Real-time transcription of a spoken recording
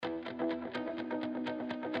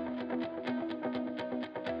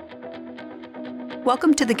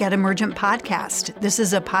Welcome to the Get Emergent podcast. This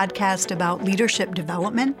is a podcast about leadership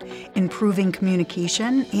development, improving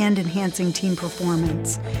communication, and enhancing team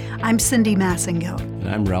performance. I'm Cindy Massengill. And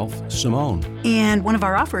I'm Ralph Simone. And one of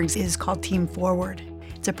our offerings is called Team Forward.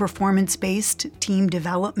 It's a performance-based team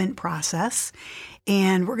development process.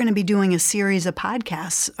 And we're going to be doing a series of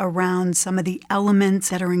podcasts around some of the elements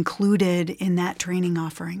that are included in that training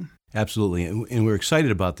offering. Absolutely. And we're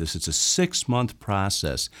excited about this. It's a 6-month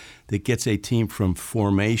process that gets a team from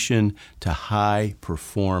formation to high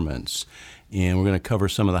performance. And we're going to cover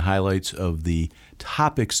some of the highlights of the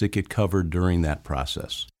topics that get covered during that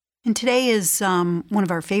process. And today is one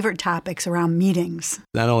of our favorite topics around meetings.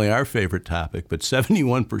 Not only our favorite topic, but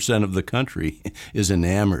 71% of the country is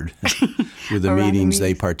enamored with the meetings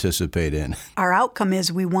they participate in. Our outcome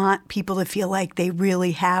is we want people to feel like they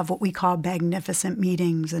really have what we call magnificent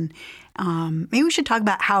meetings. And maybe we should talk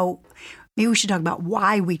about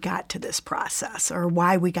why we got to this process or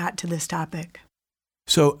why we got to this topic.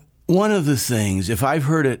 So one of the things, if I've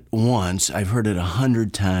heard it once, I've heard it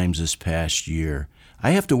 100 times this past year. I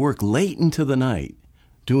have to work late into the night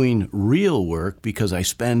doing real work because I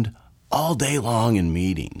spend all day long in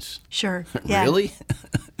meetings. Sure. Yeah. Really?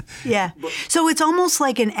 Yeah. So it's almost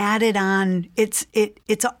like an added on.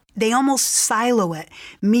 They almost silo it.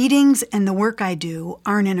 Meetings and the work I do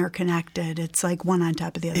aren't interconnected. It's like one on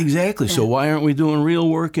top of the other. Exactly. Yeah. So why aren't we doing real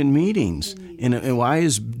work in meetings? And why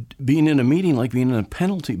is being in a meeting like being in a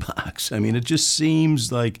penalty box? I mean, it just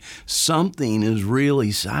seems like something is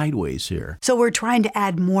really sideways here. So we're trying to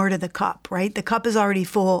add more to the cup, right? The cup is already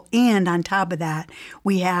full. And on top of that,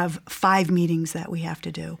 we have 5 meetings that we have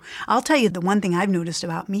to do. I'll tell you, the one thing I've noticed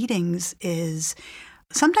about meetings is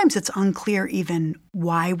sometimes it's unclear even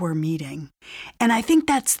why we're meeting. And I think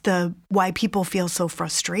that's why people feel so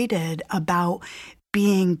frustrated about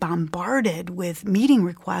being bombarded with meeting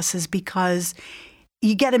requests is because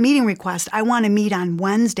you get a meeting request. I want to meet on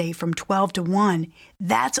Wednesday from 12 to 1.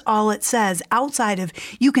 That's all it says. Outside of,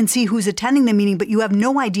 you can see who's attending the meeting, but you have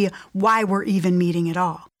no idea why we're even meeting at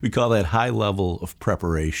all. We call that high level of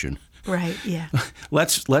preparation. Right, yeah.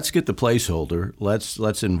 Let's get the placeholder.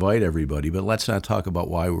 Let's invite everybody, but let's not talk about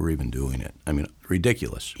why we're even doing it. I mean,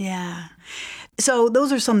 ridiculous. Yeah. So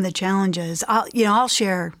those are some of the challenges. I'll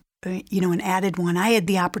share, an added one. I had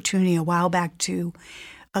the opportunity a while back to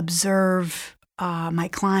observe my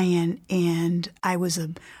client, and I was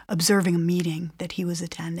observing a meeting that he was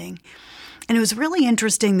attending. And it was really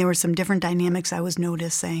interesting. There were some different dynamics I was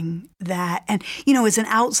noticing that, and, as an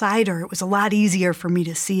outsider, it was a lot easier for me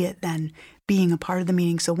to see it than being a part of the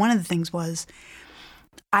meeting. So one of the things was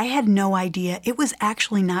I had no idea. It was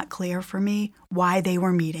actually not clear for me why they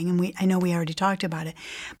were meeting. And I know we already talked about it,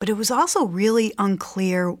 but it was also really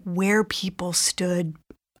unclear where people stood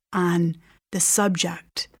on the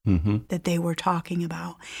subject that they were talking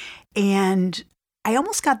about. And I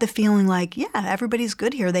almost got the feeling like, yeah, everybody's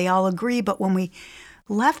good here. They all agree. But when we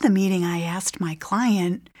left the meeting, I asked my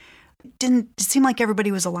client, it seem like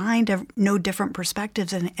everybody was aligned, no different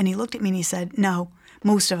perspectives? And he looked at me and he said, no,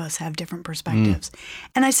 most of us have different perspectives.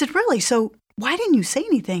 And I said, really? So why didn't you say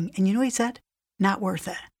anything? And you know what he said? Not worth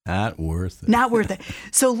it. Not worth it. Not worth it.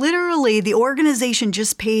 So literally, the organization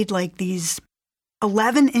just paid like these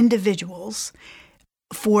 11 individuals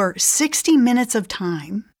for 60 minutes of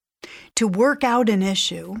time to work out an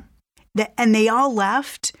issue, and they all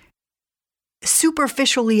left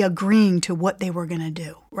superficially agreeing to what they were going to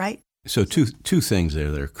do, right? So two things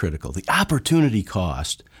there that are critical. The opportunity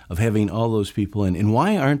cost of having all those people in, and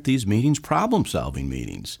why aren't these meetings problem-solving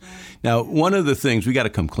meetings? Right. Now, one of the things, we got to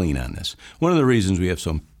come clean on this. One of the reasons we have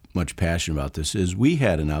so much passion about this is we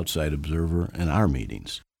had an outside observer in our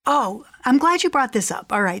meetings. Oh, I'm glad you brought this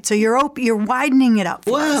up. All right, so you're widening it up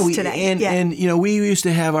for us today. And we used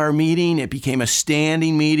to have our meeting. It became a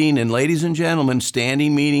standing meeting. And ladies and gentlemen,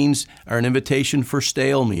 standing meetings are an invitation for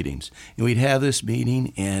stale meetings. And we'd have this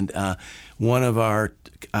meeting, and one of our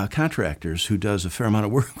contractors who does a fair amount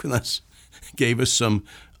of work with us gave us some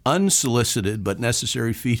unsolicited but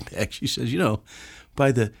necessary feedback. She says,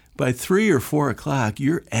 by 3 or 4 o'clock,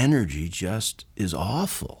 your energy just is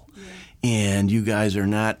awful. Yeah. And you guys are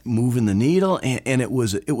not moving the needle, and it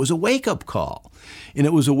was a wake-up call. And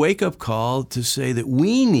it was a wake-up call to say that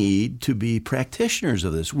we need to be practitioners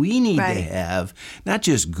of this. We need to have not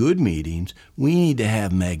just good meetings, we need to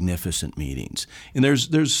have magnificent meetings. And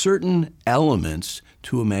there's certain elements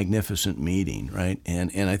to a magnificent meeting, right?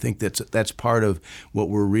 And I think that's part of what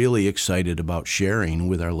we're really excited about sharing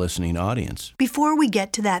with our listening audience. Before we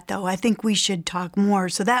get to that, though, I think we should talk more.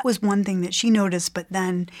 So that was one thing that she noticed, but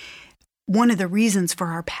then one of the reasons for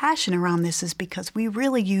our passion around this is because we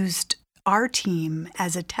really used our team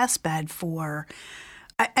as a test bed for,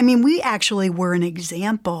 I mean, we actually were an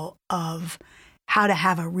example of how to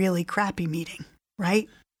have a really crappy meeting, right?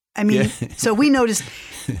 I mean, so we noticed,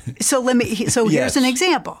 so here's an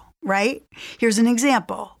example, right? Here's an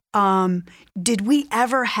example. Did we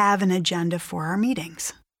ever have an agenda for our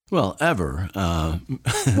meetings? Well, ever.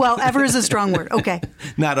 Well, ever is a strong word. Okay.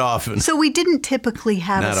 Not often. So we didn't typically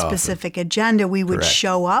have Not a specific agenda. We would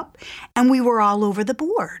show up and we were all over the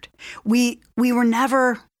board. We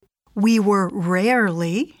were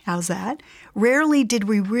rarely, how's that? Rarely did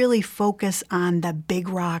we really focus on the big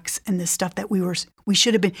rocks and the stuff that we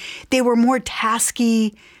should have been. They were more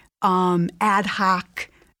tasky, ad hoc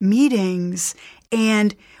meetings,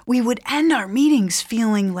 and we would end our meetings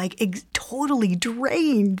feeling like totally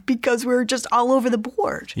drained because we were just all over the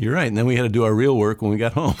board. You're right. And then we had to do our real work when we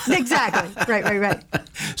got home. Exactly. Right.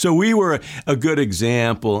 So we were a good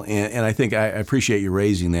example, and I think I appreciate you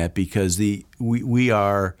raising that because we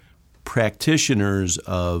are practitioners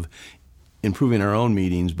of improving our own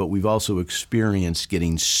meetings, but we've also experienced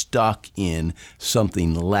getting stuck in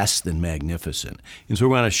something less than magnificent. And so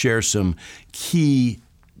we're going to share some key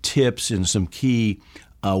tips and some key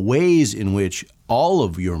ways in which all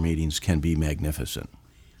of your meetings can be magnificent.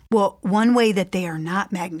 Well, one way that they are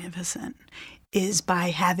not magnificent is by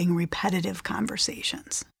having repetitive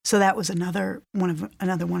conversations. So that was another one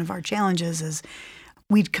of our challenges is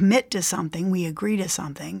we'd commit to something, we agree to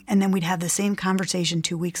something, and then we'd have the same conversation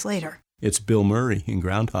 2 weeks later. It's Bill Murray in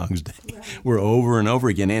Groundhog's Day. Right. We're over and over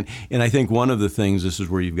again. And I think one of the things, this is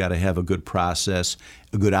where you've got to have a good process,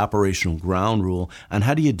 a good operational ground rule on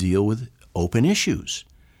how do you deal with open issues.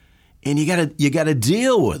 And you got to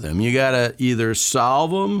deal with them. You got to either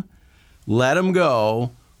solve them, let them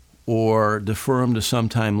go, or defer them to some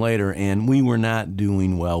time later. And we were not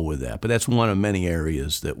doing well with that. But that's one of many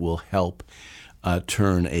areas that will help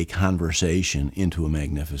turn a conversation into a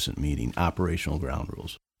magnificent meeting, operational ground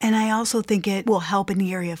rules. And I also think it will help in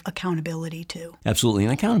the area of accountability, too. Absolutely.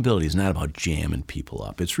 And accountability is not about jamming people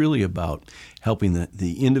up. It's really about helping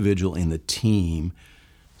the individual and the team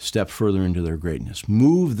step further into their greatness,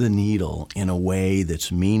 move the needle in a way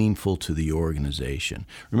that's meaningful to the organization.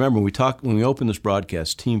 Remember, when we opened this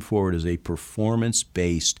broadcast, Team Forward is a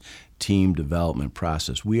performance-based team development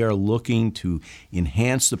process. We are looking to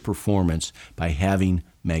enhance the performance by having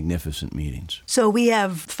magnificent meetings. So we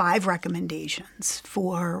have 5 recommendations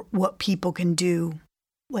for what people can do,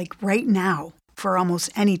 like right now, for almost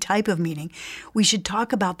any type of meeting. We should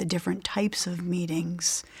talk about the different types of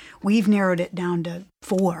meetings. We've narrowed it down to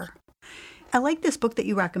 4. I like this book that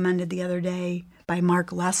you recommended the other day by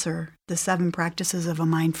Mark Lesser, The 7 Practices of a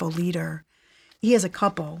Mindful Leader. He has a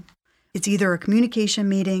couple. It's either a communication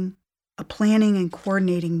meeting, a planning and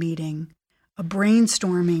coordinating meeting, a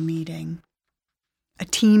brainstorming meeting, a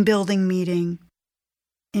team building meeting,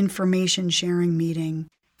 information sharing meeting,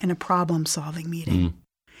 and a problem solving meeting.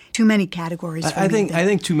 Too many categories. I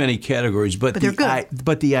think too many categories, but they're good.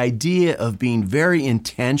 But the idea of being very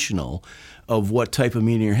intentional of what type of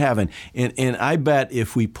meeting you're having, and I bet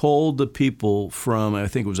if we polled the people from, I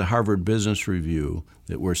think it was a Harvard Business Review,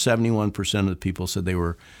 that where 71% of the people said they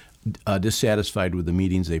were dissatisfied with the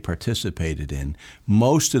meetings they participated in.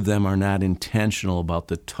 Most of them are not intentional about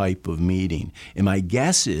the type of meeting. And my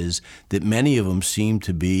guess is that many of them seem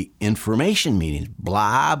to be information meetings,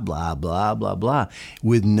 blah, blah, blah, blah, blah,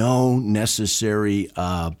 with no necessary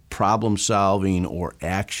problem solving or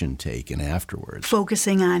action taken afterwards.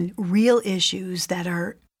 Focusing on real issues that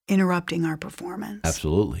are interrupting our performance.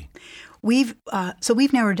 Absolutely. We've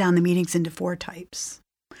narrowed down the meetings into 4 types: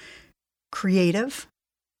 creative,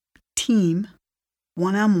 team,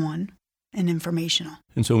 one-on-one, and informational.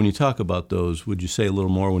 And so when you talk about those, would you say a little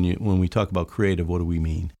more when we talk about creative, what do we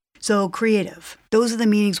mean? So creative, those are the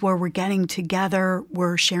meetings where we're getting together,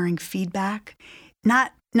 we're sharing feedback,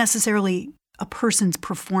 not necessarily a person's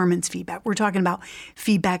performance feedback. We're talking about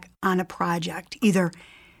feedback on a project, either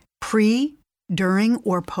pre, during,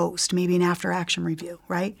 or post, maybe an after-action review,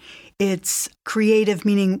 right? It's creative,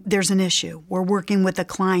 meaning there's an issue. We're working with a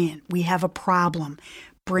client. We have a problem.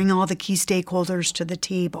 Bring all the key stakeholders to the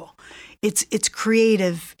table. It's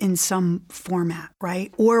creative in some format,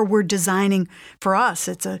 right? Or we're designing, for us,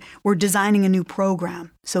 we're designing a new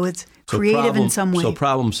program. So it's creative in some way. So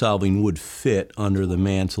problem solving would fit under the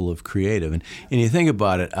mantle of creative. And you think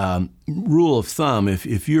about it, rule of thumb,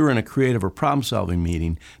 if you're in a creative or problem solving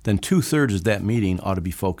meeting, then 2/3 of that meeting ought to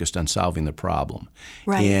be focused on solving the problem.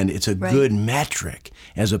 Right. And it's a good metric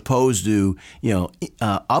as opposed to,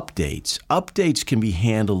 updates. Updates can be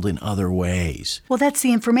handled in other ways. Well, that's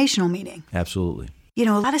the informational meeting. Absolutely. A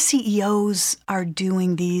lot of CEOs are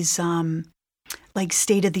doing these like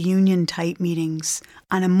State of the Union type meetings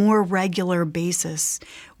on a more regular basis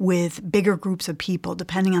with bigger groups of people,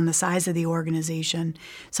 depending on the size of the organization,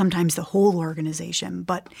 sometimes the whole organization.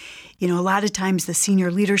 But, a lot of times the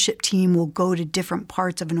senior leadership team will go to different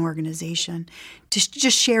parts of an organization to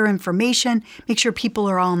just share information, make sure people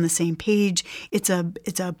are all on the same page. It's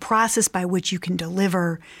a process by which you can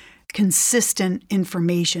deliver consistent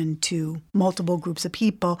information to multiple groups of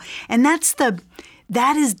people. And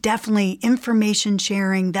that is definitely information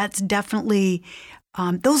sharing. That's definitely,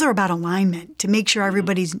 those are about alignment, to make sure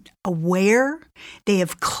everybody's aware, they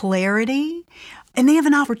have clarity, and they have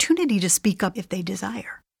an opportunity to speak up if they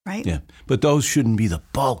desire, right? Yeah, but those shouldn't be the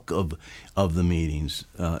bulk of the meetings,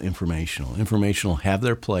 informational. Informational have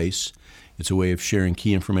their place. It's a way of sharing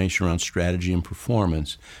key information around strategy and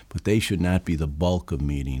performance, but they should not be the bulk of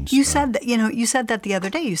meetings. You said that, you said that the other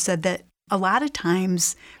day. You said that a lot of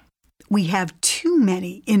times we have too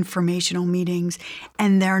many informational meetings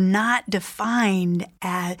and they're not defined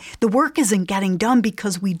as, the work isn't getting done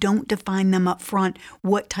because we don't define them up front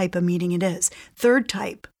what type of meeting it is. Third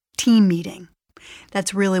type, team meeting.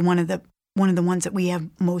 That's really one of the ones that we have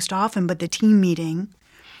most often, but the team meeting,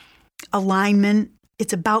 alignment,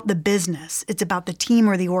 it's about the business. It's about the team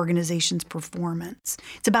or the organization's performance.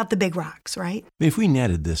 It's about the big rocks, right? If we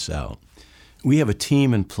netted this out, we have a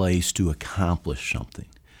team in place to accomplish something.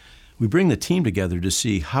 We bring the team together to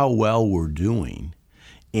see how well we're doing,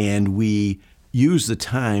 and we use the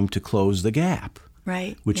time to close the gap.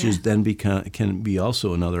 Right. Which is then can be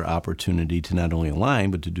also another opportunity to not only align,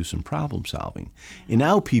 but to do some problem solving. And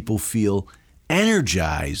now people feel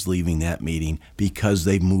energized leaving that meeting because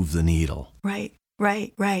they've moved the needle. Right.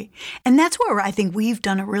 And that's where I think we've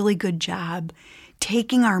done a really good job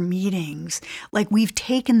taking our meetings, like we've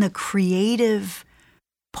taken the creative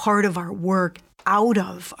part of our work out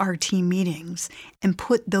of our team meetings and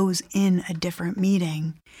put those in a different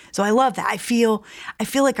meeting. So I love that. I feel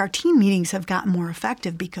like our team meetings have gotten more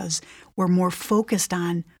effective because we're more focused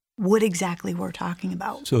on what exactly we're talking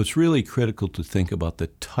about. So it's really critical to think about the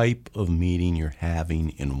type of meeting you're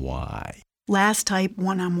having and why. Last type,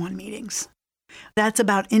 one-on-one meetings. That's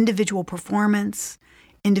about individual performance,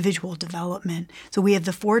 individual development. So we have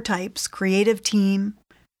the 4 types: creative, team,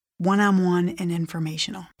 one-on-one, and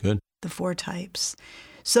informational. Good. The 4 types.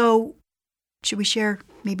 So should we share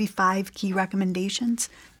maybe 5 key recommendations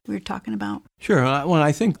we were talking about? Sure. Well,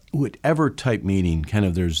 I think whatever type meeting, kind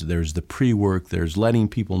of there's the pre-work, there's letting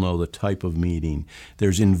people know the type of meeting,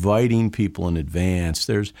 there's inviting people in advance,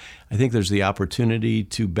 I think there's the opportunity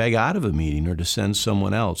to beg out of a meeting or to send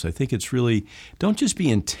someone else. I think it's really, don't just be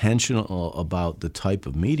intentional about the type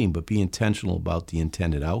of meeting, but be intentional about the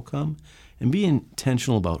intended outcome. And be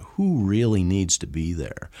intentional about who really needs to be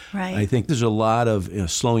there. Right. I think there's a lot of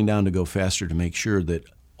slowing down to go faster to make sure that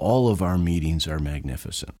all of our meetings are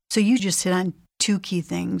magnificent. So you just hit on 2 key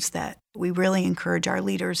things that we really encourage our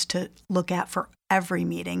leaders to look at for every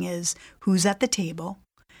meeting is who's at the table.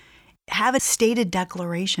 Have a stated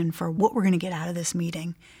declaration for what we're going to get out of this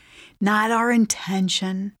meeting. Not our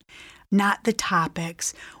intention, not the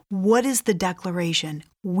topics. What is the declaration?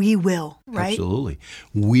 We will, right? Absolutely.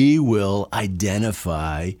 We will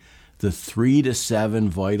identify the 3 to 7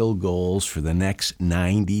 vital goals for the next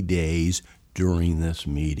 90 days during this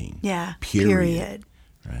meeting. Yeah, period.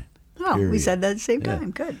 Right. Oh, period. We said that at the same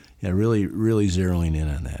time. Yeah. Good. Yeah, really zeroing in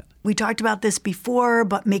on that. We talked about this before,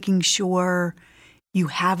 but making sure you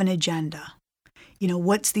have an agenda.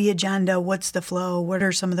 What's the agenda? What's the flow? What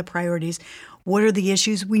are some of the priorities? What are the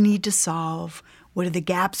issues we need to solve? What are the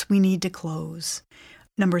gaps we need to close?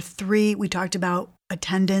 Number 3, we talked about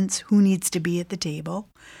attendance, who needs to be at the table.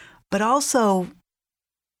 But also,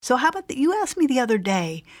 so how about you asked me the other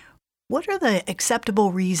day, what are the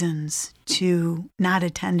acceptable reasons to not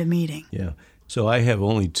attend a meeting? Yeah. So I have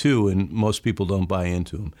only 2, and most people don't buy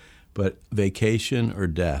into them. But vacation or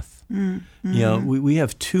death. Mm-hmm. We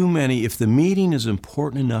have too many. If the meeting is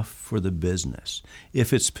important enough for the business,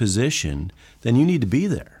 if it's positioned, then you need to be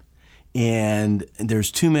there. And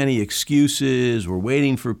there's too many excuses. We're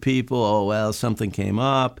waiting for people. Oh, well, something came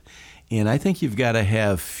up. And I think you've got to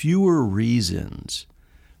have fewer reasons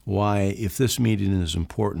why, if this meeting is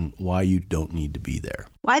important, why you don't need to be there.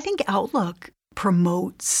 Well, I think Outlook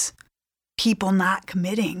promotes people not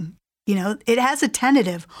committing. It has a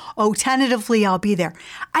tentative. Oh, tentatively, I'll be there.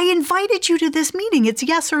 I invited you to this meeting. It's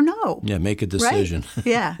yes or no. Yeah, make a decision. Right?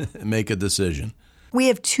 Yeah. Make a decision. We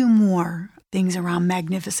have 2 more things around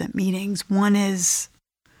magnificent meetings. One is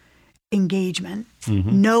engagement.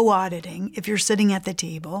 Mm-hmm. No auditing. If you're sitting at the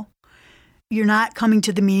table, you're not coming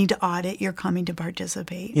to the meeting to audit. You're coming to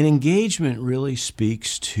participate. And engagement really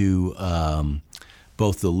speaks to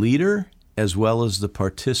both the leader as well as the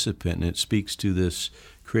participant. And it speaks to this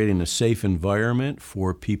creating a safe environment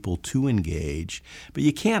for people to engage. But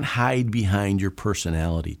you can't hide behind your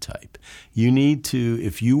personality type. You need to,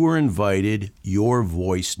 if you were invited, your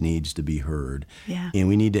voice needs to be heard. Yeah. And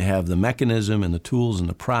we need to have the mechanism and the tools and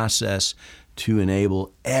the process to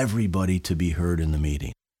enable everybody to be heard in the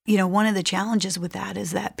meeting. You know, one of the challenges with that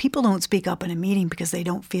is that people don't speak up in a meeting because they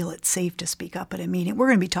don't feel it's safe to speak up at a meeting. We're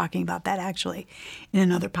going to be talking about that actually in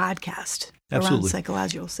another podcast. Absolutely. Around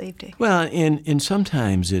psychological safety. Well, and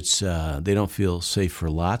sometimes it's they don't feel safe for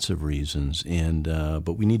lots of reasons,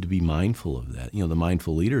 but we need to be mindful of that. You know, the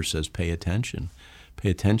mindful leader says pay attention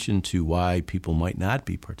to why people might not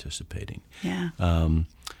be participating. Yeah.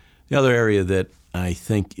 The other area that I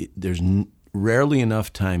think there's rarely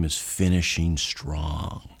enough time is finishing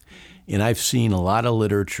strong. And I've seen a lot of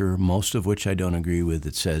literature, most of which I don't agree with,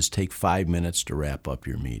 that says take 5 minutes to wrap up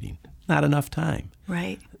your meeting. Not enough time.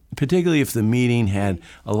 Right. Particularly if the meeting had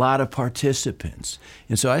a lot of participants.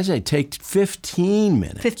 And so I say take 15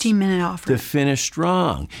 minutes. 15-minute offer. To finish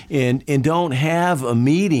strong. And don't have a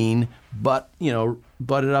meeting butt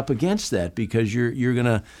it up against that because you're going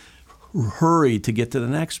to hurry to get to the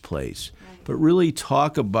next place. But really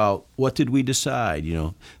talk about what did we decide,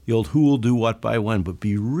 the old who will do what by when, but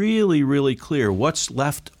be really, really clear what's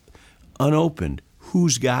left unopened,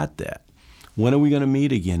 who's got that. When are we going to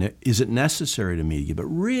meet again? Is it necessary to meet again? But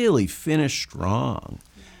really finish strong,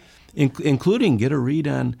 including get a read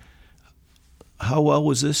on how well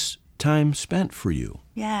was this time spent for you.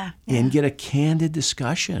 Yeah. And get a candid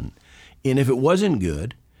discussion. And if it wasn't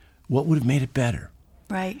good, what would have made it better?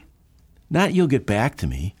 Right. Not you'll get back to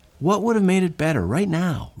me. What would have made it better right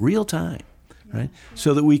now, real time, right?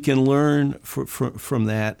 So that we can learn from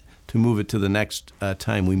that to move it to the next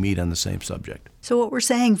time we meet on the same subject. So what we're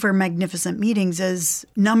saying for magnificent meetings is,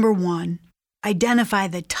 number one, identify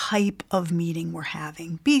the type of meeting we're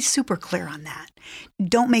having. Be super clear on that.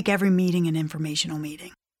 Don't make every meeting an informational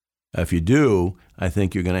meeting. If you do, I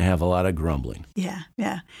think you're going to have a lot of grumbling.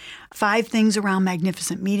 Yeah. 5 things around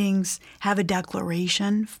magnificent meetings. Have a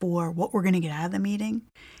declaration for what we're going to get out of the meeting.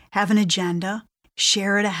 Have an agenda.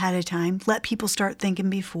 Share it ahead of time. Let people start thinking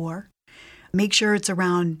before. Make sure it's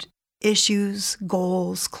around issues,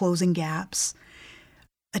 goals, closing gaps.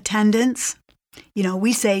 Attendance.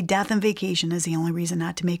 We say death and vacation is the only reason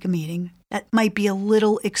not to make a meeting. That might be a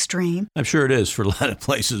little extreme. I'm sure it is for a lot of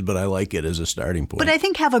places, but I like it as a starting point. But I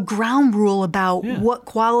think have a ground rule about what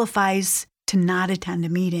qualifies to not attend a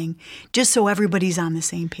meeting, just so everybody's on the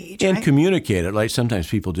same page. And right? communicate it. Like sometimes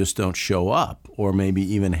people just don't show up, or maybe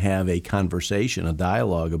even have a conversation, a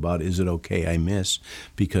dialogue about, is it okay I miss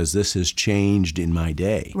because this has changed in my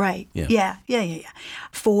day? Right. Yeah.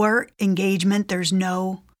 4, engagement. There's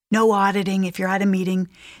no auditing. If you're at a meeting,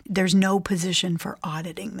 there's no position for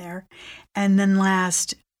auditing there. And then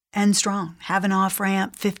last, end strong. Have an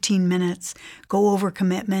off-ramp, 15 minutes, go over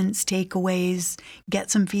commitments, takeaways,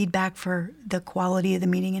 get some feedback for the quality of the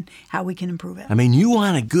meeting and how we can improve it. I mean, you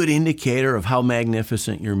want a good indicator of how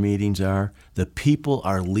magnificent your meetings are? The people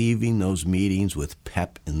are leaving those meetings with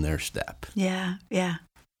pep in their step. Yeah. I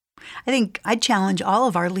think I challenge all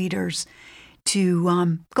of our leaders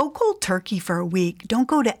to go cold turkey for a week. Don't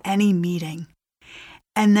go to any meeting.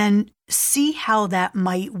 And then see how that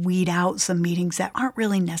might weed out some meetings that aren't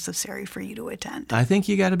really necessary for you to attend. I think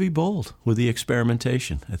you got to be bold with the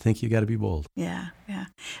experimentation. I think you got to be bold. Yeah.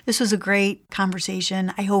 This was a great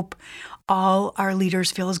conversation. I hope all our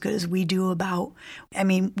leaders feel as good as we do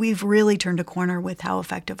we've really turned a corner with how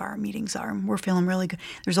effective our meetings are. We're feeling really good.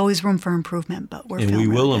 There's always room for improvement, but we're feeling really good.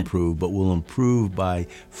 And we will improve, but we'll improve by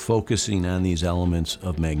focusing on these elements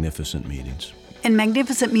of magnificent meetings. And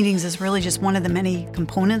Magnificent Meetings is really just one of the many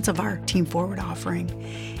components of our Team Forward offering.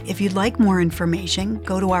 If you'd like more information,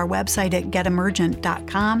 go to our website at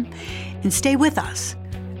getemergent.com and stay with us.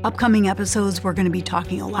 Upcoming episodes, we're going to be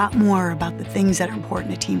talking a lot more about the things that are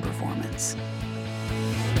important to team performance.